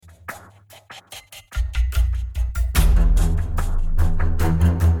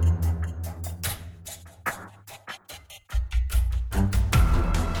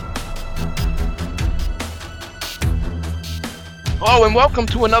Hello and welcome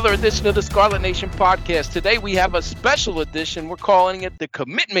to another edition of the Scarlet Nation Podcast. Today we have a special edition. We're calling it the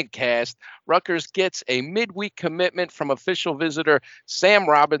Commitment Cast. Rutgers gets a midweek commitment from official visitor Sam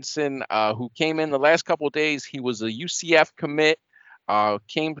Robinson, who came in the last couple of days. He was a UCF commit,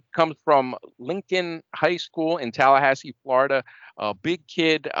 comes from Lincoln High School in Tallahassee, Florida. Big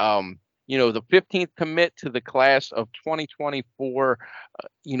kid, the 15th commit to the class of 2024,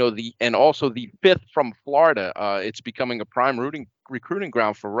 and also the 5th from Florida. It's becoming a prime recruiting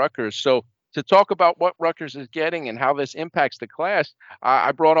ground for Rutgers. So to talk about what Rutgers is getting and how this impacts the class,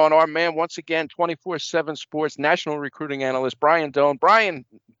 I brought on our man once again, 24/7 Sports national recruiting analyst, Brian Dohn. Brian,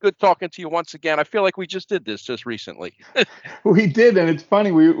 good talking to you once again. I feel like we just did this just recently. We did, and it's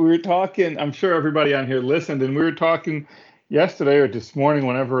funny. We were talking, I'm sure everybody on here listened, and we were talking yesterday or this morning,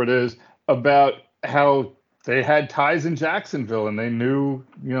 whenever it is, about how they had ties in Jacksonville and they knew,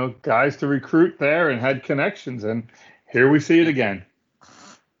 guys to recruit there and had connections. And here we see it again.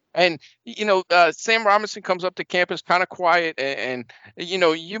 And, Sam Robinson comes up to campus kind of quiet. And,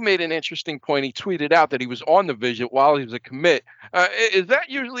 you made an interesting point. He tweeted out that he was on the visit while he was a commit. Is that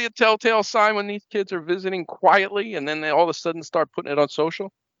usually a telltale sign when these kids are visiting quietly and then they all of a sudden start putting it on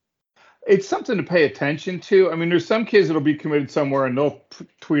social? It's something to pay attention to. I mean, there's some kids that'll be committed somewhere and they'll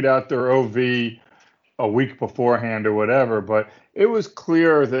tweet out their OV a week beforehand or whatever. But it was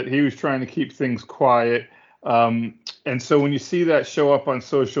clear that he was trying to keep things quiet. And so when you see that show up on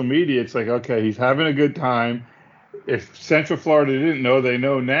social media, it's like, okay, he's having a good time. If Central Florida didn't know, they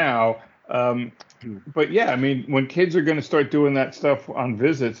know now. But yeah, I mean, when kids are going to start doing that stuff on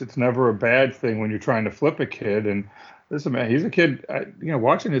visits, it's never a bad thing when you're trying to flip a kid. And listen, man, he's a kid.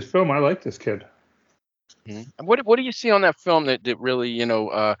 Watching his film, I like this kid. Mm-hmm. What do you see on that film that really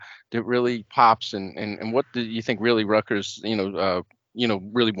that really pops and what do you think really Rutgers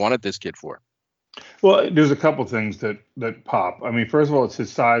really wanted this kid for? Well, there's a couple things that pop. I mean, first of all, it's his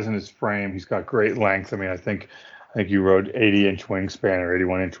size and his frame. He's got great length. I mean, I think you wrote 80-inch wingspan or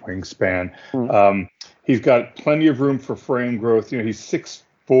 81-inch wingspan. Mm-hmm. He's got plenty of room for frame growth. He's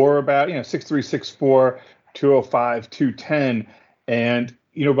 6'4", about 6'3", 6'4". 205, 210, and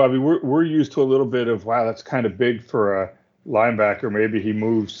Bobby, we're used to a little bit of, wow, that's kind of big for a linebacker. Maybe he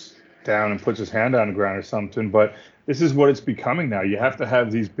moves down and puts his hand on the ground or something. But this is what it's becoming now. You have to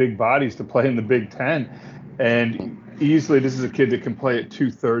have these big bodies to play in the Big Ten, and easily this is a kid that can play at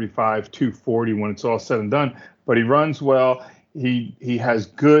 235, 240 when it's all said and done. But he runs well. He has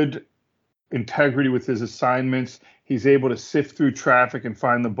good integrity with his assignments. He's able to sift through traffic and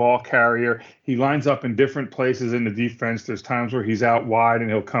find the ball carrier. He lines up in different places in the defense. There's times where he's out wide and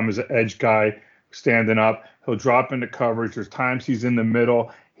he'll come as an edge guy standing up. He'll drop into coverage. There's times he's in the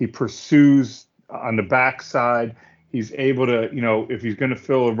middle. He pursues on the backside. He's able to, if he's going to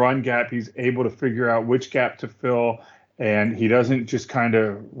fill a run gap, he's able to figure out which gap to fill. And he doesn't just kind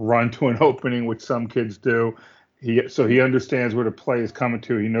of run to an opening, which some kids do. So he understands where the play is coming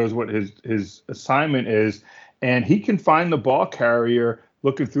to. He knows what his assignment is. And he can find the ball carrier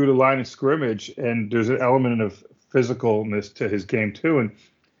looking through the line of scrimmage. And there's an element of physicalness to his game, too. And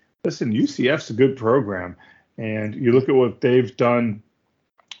listen, UCF's a good program. And you look at what they've done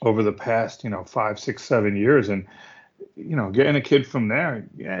over the past, 5, 6, 7 years. And, getting a kid from there,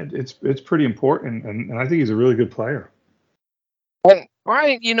 yeah, it's pretty important. And I think he's a really good player. And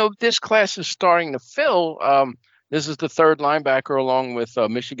Brian, this class is starting to fill. This is the third linebacker along with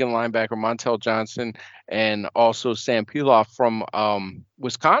Michigan linebacker Montel Johnson and also Sam Piloff from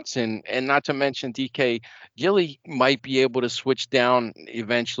Wisconsin. And not to mention DK Gilly might be able to switch down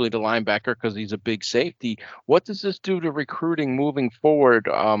eventually to linebacker because he's a big safety. What does this do to recruiting moving forward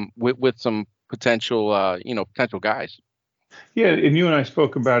with some potential guys? Yeah, and you and I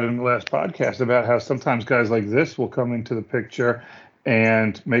spoke about it in the last podcast about how sometimes guys like this will come into the picture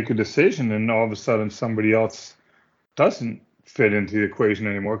and make a decision and all of a sudden somebody else doesn't fit into the equation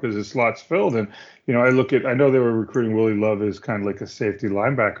anymore because the slot's filled. And, I know they were recruiting Willie Love as kind of like a safety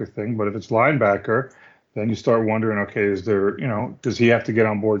linebacker thing, but if it's linebacker, then you start wondering, okay, is there, does he have to get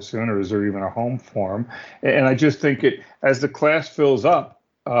on board soon or is there even a home for him? And I just think as the class fills up,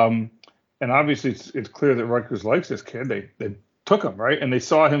 and obviously it's clear that Rutgers likes this kid. They took him, right? And they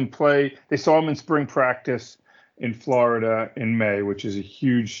saw him play. They saw him in spring practice in Florida in May, which is a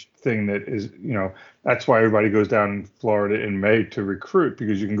huge thing that is, that's why everybody goes down in Florida in May to recruit,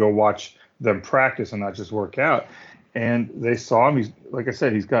 because you can go watch them practice and not just work out. And they saw him. He's, like I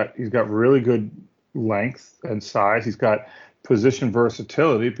said, he's got really good length and size. He's got position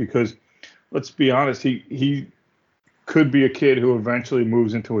versatility because, let's be honest, he could be a kid who eventually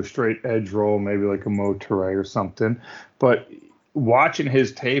moves into a straight edge role, maybe like a Mo Toure or something. But watching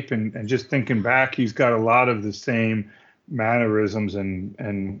his tape and just thinking back, he's got a lot of the same mannerisms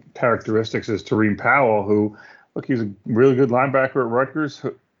and characteristics as Tareem Powell, who, look, he's a really good linebacker at Rutgers.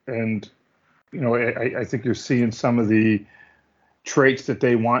 And, I think you're seeing some of the traits that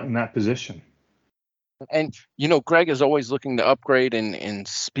they want in that position. And, Greg is always looking to upgrade in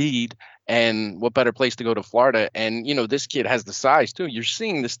speed, and what better place to go to Florida. And, this kid has the size too. You're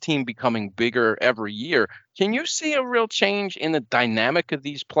seeing this team becoming bigger every year. Can you see a real change in the dynamic of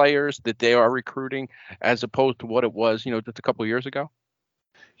these players that they are recruiting as opposed to what it was, just a couple of years ago?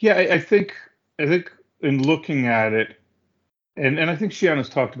 Yeah, I think in looking at it, and I think Shiana's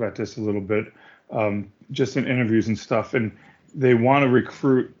talked about this a little bit, just in interviews and stuff, and they want to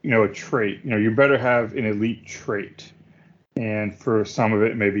recruit, a trait. You better have an elite trait. And for some of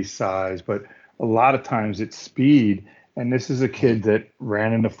it, maybe size, but a lot of times it's speed. And this is a kid that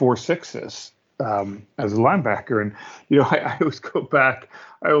ran into 4.6s as a linebacker. And, I always go back.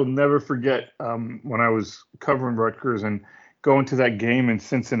 I will never forget when I was covering Rutgers and going to that game in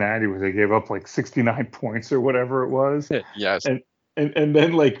Cincinnati where they gave up like 69 points or whatever it was. Yes. And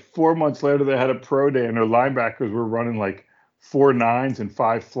then like 4 months later, they had a pro day and their linebackers were running like 4 9s and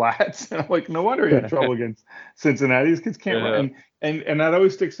 5 flats. And I'm like, no wonder he had trouble against Cincinnati. These kids can't run. And that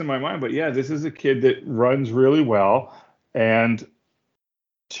always sticks in my mind. But yeah, this is a kid that runs really well and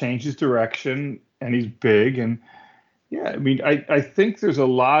changes direction, and he's big. And yeah, I mean, I think there's a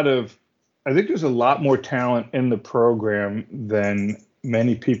lot more talent in the program than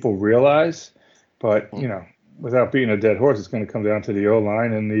many people realize. But, without being a dead horse, it's going to come down to the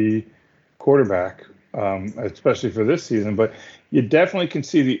O-line and the quarterback. Especially for this season, but you definitely can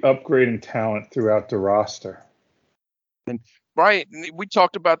see the upgrade in talent throughout the roster. And Brian, we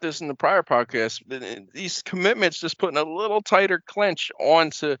talked about this in the prior podcast. These commitments just putting a little tighter clench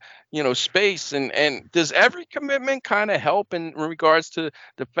onto, space. And does every commitment kind of help in regards to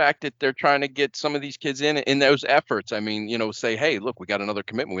the fact that they're trying to get some of these kids in those efforts? I mean, say, hey, look, we got another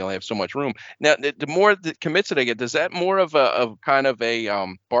commitment. We only have so much room. Now, the more the commits that they get, does that more of a kind of a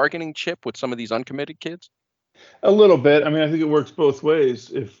bargaining chip with some of these uncommitted kids? A little bit. I mean, I think it works both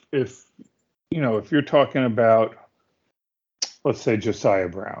ways. If you're talking about, let's say, Josiah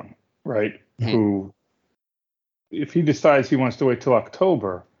Brown, right? Mm-hmm. Who, if he decides he wants to wait till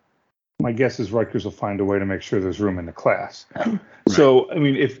October, my guess is Rutgers will find a way to make sure there's room in the class. Right. So, I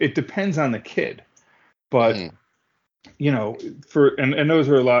mean, if it depends on the kid, but and those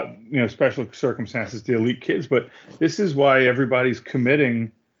are a lot, special circumstances, the elite kids. But this is why everybody's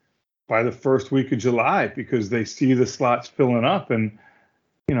committing by the first week of July, because they see the slots filling up, and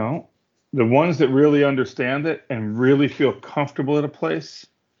the ones that really understand it and really feel comfortable at a place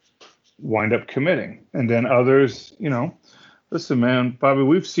wind up committing. And then others, listen, man, Bobby,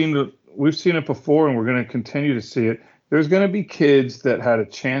 we've seen it before, and we're going to continue to see it. There's going to be kids that had a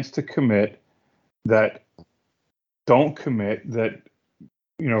chance to commit that don't commit, that,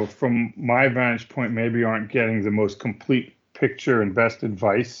 from my vantage point, maybe aren't getting the most complete picture and best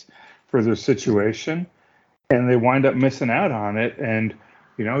advice for their situation, and they wind up missing out on it. And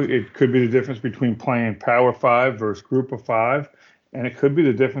it could be the difference between playing Power 5 versus Group of 5, and it could be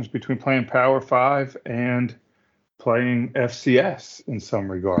the difference between playing Power 5 and playing FCS in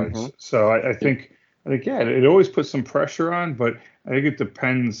some regards. Mm-hmm. So I think, yeah, it always puts some pressure on, but I think it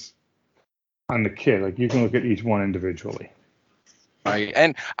depends on the kid. Like, you can look at each one individually. Right.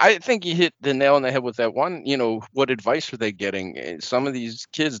 And I think you hit the nail on the head with that one. What advice are they getting? Some of these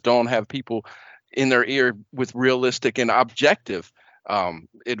kids don't have people in their ear with realistic and objective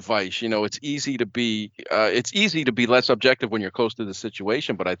advice. It's easy to be less objective when you're close to the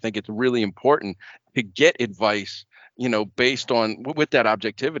situation, but I think it's really important to get advice, based on with that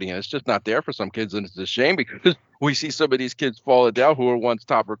objectivity. And it's just not there for some kids, and it's a shame because we see some of these kids fall down who were once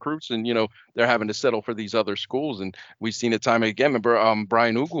top recruits, and they're having to settle for these other schools. And we've seen it time and again. Remember,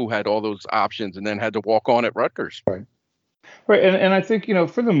 Brian Ugu had all those options and then had to walk on at Rutgers. Right. And I think,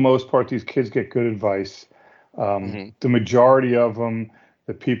 for the most part, these kids get good advice. The majority of them,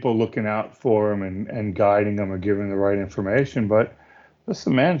 the people looking out for them and guiding them are giving the right information. But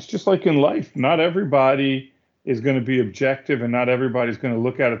listen, man, it's just like in life. Not everybody is going to be objective, and not everybody's going to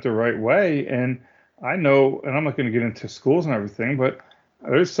look at it the right way. And I know, and I'm not going to get into schools and everything, but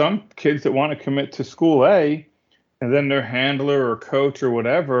there's some kids that want to commit to school A, and then their handler or coach or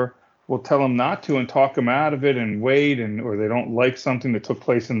whatever will tell them not to and talk them out of it and wait, or they don't like something that took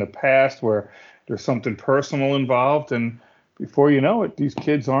place in the past where there's something personal involved. And before you know it, these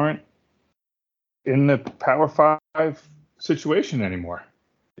kids aren't in the Power 5 situation anymore.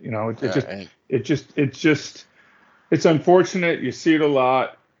 It's unfortunate. You see it a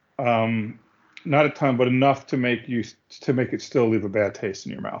lot. Not a ton, but enough to make it still leave a bad taste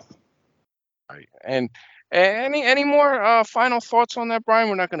in your mouth. Right. And Any more final thoughts on that, Brian?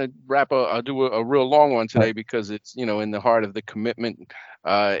 We're not going to do a real long one today because it's in the heart of the commitment,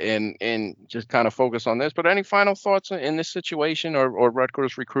 and just kind of focus on this. But any final thoughts in this situation or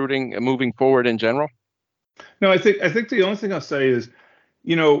Rutgers recruiting moving forward in general? No, I think the only thing I'll say is,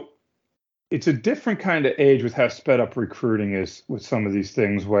 it's a different kind of age with how sped up recruiting is with some of these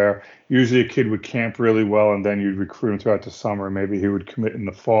things, where usually a kid would camp really well and then you'd recruit him throughout the summer. Maybe he would commit in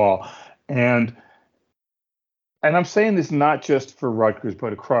the fall. And I'm saying this not just for Rutgers,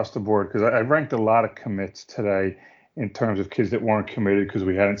 but across the board, because I ranked a lot of commits today in terms of kids that weren't committed because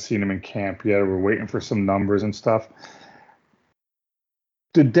we hadn't seen them in camp yet, or we're waiting for some numbers and stuff.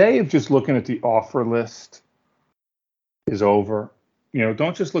 The day of just looking at the offer list is over.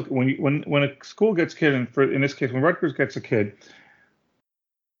 Don't just look when a school gets a kid, and in this case, when Rutgers gets a kid,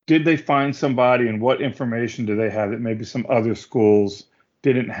 did they find somebody, and what information do they have that maybe some other schools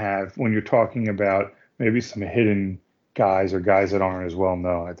didn't have when you're talking about maybe some hidden guys or guys that aren't as well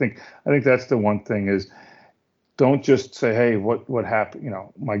known. I think that's the one thing is, don't just say, hey, what happened?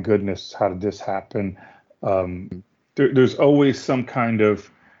 My goodness, how did this happen? There's always some kind of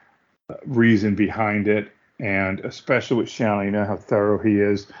reason behind it. And especially with Shanley, how thorough he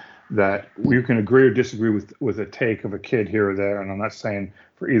is, that we can agree or disagree with a take of a kid here or there. And I'm not saying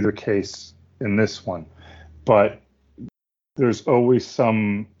for either case in this one, but there's always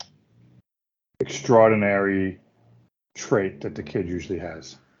some extraordinary trait that the kid usually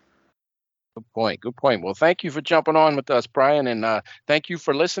has. Good point. Well, thank you for jumping on with us, Brian, and thank you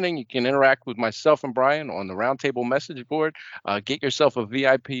for listening. You can interact with myself and Brian on the Roundtable message board. Get yourself a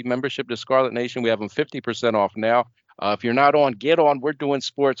VIP membership to Scarlet Nation. We have them 50% off now. If you're not on, get on. We're doing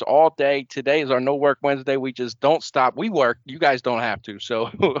sports all day. Today is our No Work Wednesday. We just don't stop. We work. You guys don't have to.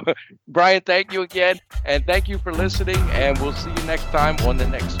 So, Brian, thank you again, and thank you for listening, and we'll see you next time on the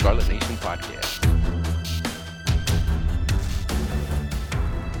next Scarlet Nation podcast.